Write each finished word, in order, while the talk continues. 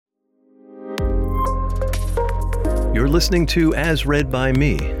You're listening to As Read by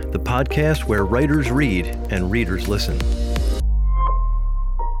Me, the podcast where writers read and readers listen.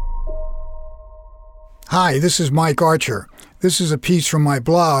 Hi, this is Mike Archer. This is a piece from my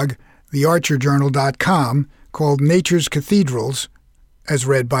blog, thearcherjournal.com, called Nature's Cathedrals, as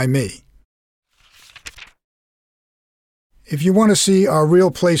read by me. If you want to see our real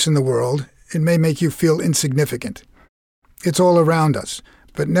place in the world, it may make you feel insignificant. It's all around us,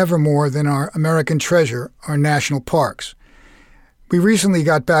 but never more than our American treasure, our national parks. We recently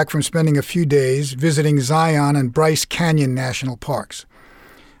got back from spending a few days visiting Zion and Bryce Canyon National Parks.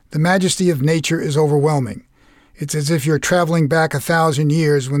 The majesty of nature is overwhelming. It's as if you're traveling back 1,000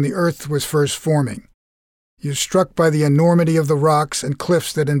 years when the earth was first forming. You're struck by the enormity of the rocks and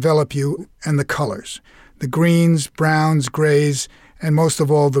cliffs that envelop you and the colors, the greens, browns, grays, and most of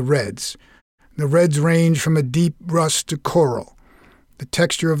all the reds. The reds range from a deep rust to coral. The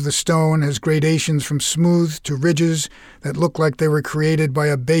texture of the stone has gradations from smooth to ridges that look like they were created by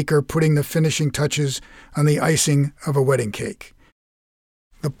a baker putting the finishing touches on the icing of a wedding cake.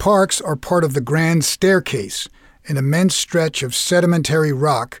 The parks are part of the Grand Staircase, an immense stretch of sedimentary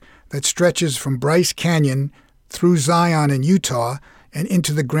rock that stretches from Bryce Canyon through Zion in Utah and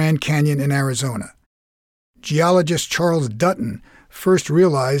into the Grand Canyon in Arizona. Geologist Charles Dutton first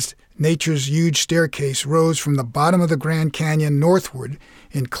realized nature's huge staircase rose from the bottom of the Grand Canyon northward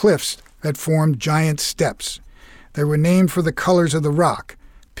in cliffs that formed giant steps. They were named for the colors of the rock: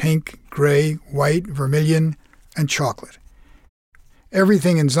 pink, gray, white, vermilion, and chocolate.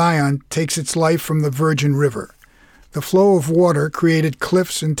 Everything in Zion takes its life from the Virgin River. The flow of water created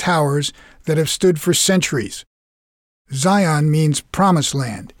cliffs and towers that have stood for centuries. Zion means promised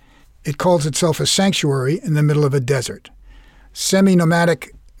land. It calls itself a sanctuary in the middle of a desert.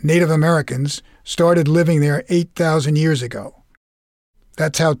 Semi-nomadic Native Americans started living there 8,000 years ago.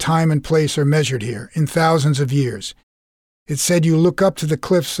 That's how time and place are measured here, in thousands of years. It's said you look up to the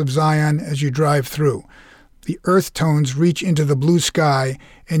cliffs of Zion as you drive through. The earth tones reach into the blue sky,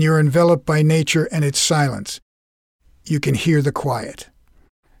 and you're enveloped by nature and its silence. You can hear the quiet.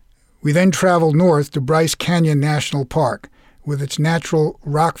 We then traveled north to Bryce Canyon National Park, with its natural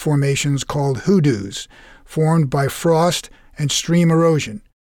rock formations called hoodoos, formed by frost and stream erosion.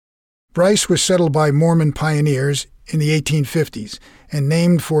 Bryce was settled by Mormon pioneers in the 1850s and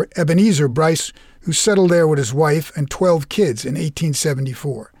named for Ebenezer Bryce, who settled there with his wife and 12 kids in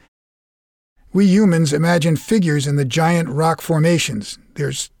 1874. We humans imagine figures in the giant rock formations.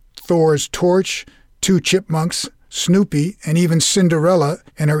 There's Thor's torch, 2 chipmunks, Snoopy, and even Cinderella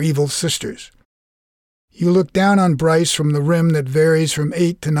and her evil sisters. You look down on Bryce from the rim that varies from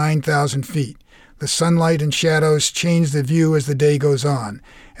 8,000 to 9,000 feet. The sunlight and shadows change the view as the day goes on,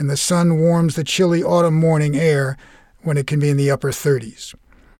 and the sun warms the chilly autumn morning air when it can be in the upper 30s.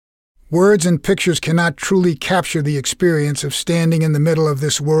 Words and pictures cannot truly capture the experience of standing in the middle of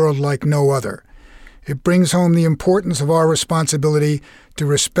this world like no other. It brings home the importance of our responsibility to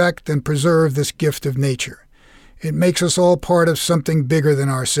respect and preserve this gift of nature. It makes us all part of something bigger than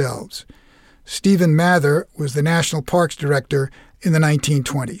ourselves. Stephen Mather was the National Parks Director in the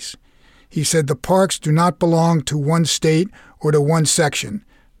 1920s. He said the parks do not belong to one state or to one section.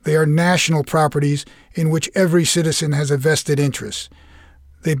 They are national properties in which every citizen has a vested interest.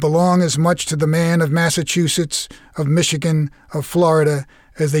 They belong as much to the man of Massachusetts, of Michigan, of Florida,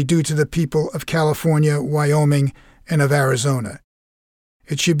 as they do to the people of California, Wyoming, and of Arizona.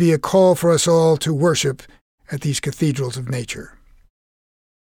 It should be a call for us all to worship at these cathedrals of nature.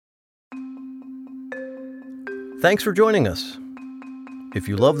 Thanks for joining us. If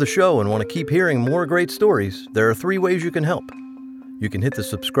you love the show and want to keep hearing more great stories, there are 3 ways you can help. You can hit the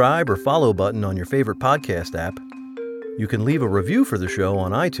subscribe or follow button on your favorite podcast app. You can leave a review for the show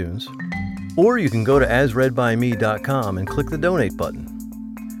on iTunes. Or you can go to asreadbyme.com and click the donate button.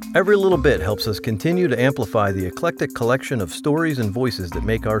 Every little bit helps us continue to amplify the eclectic collection of stories and voices that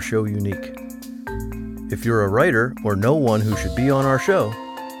make our show unique. If you're a writer or know one who should be on our show,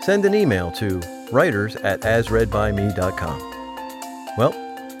 send an email to writers@asreadbyme.com. Well,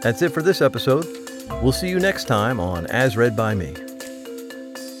 that's it for this episode. We'll see you next time on As Read by Me.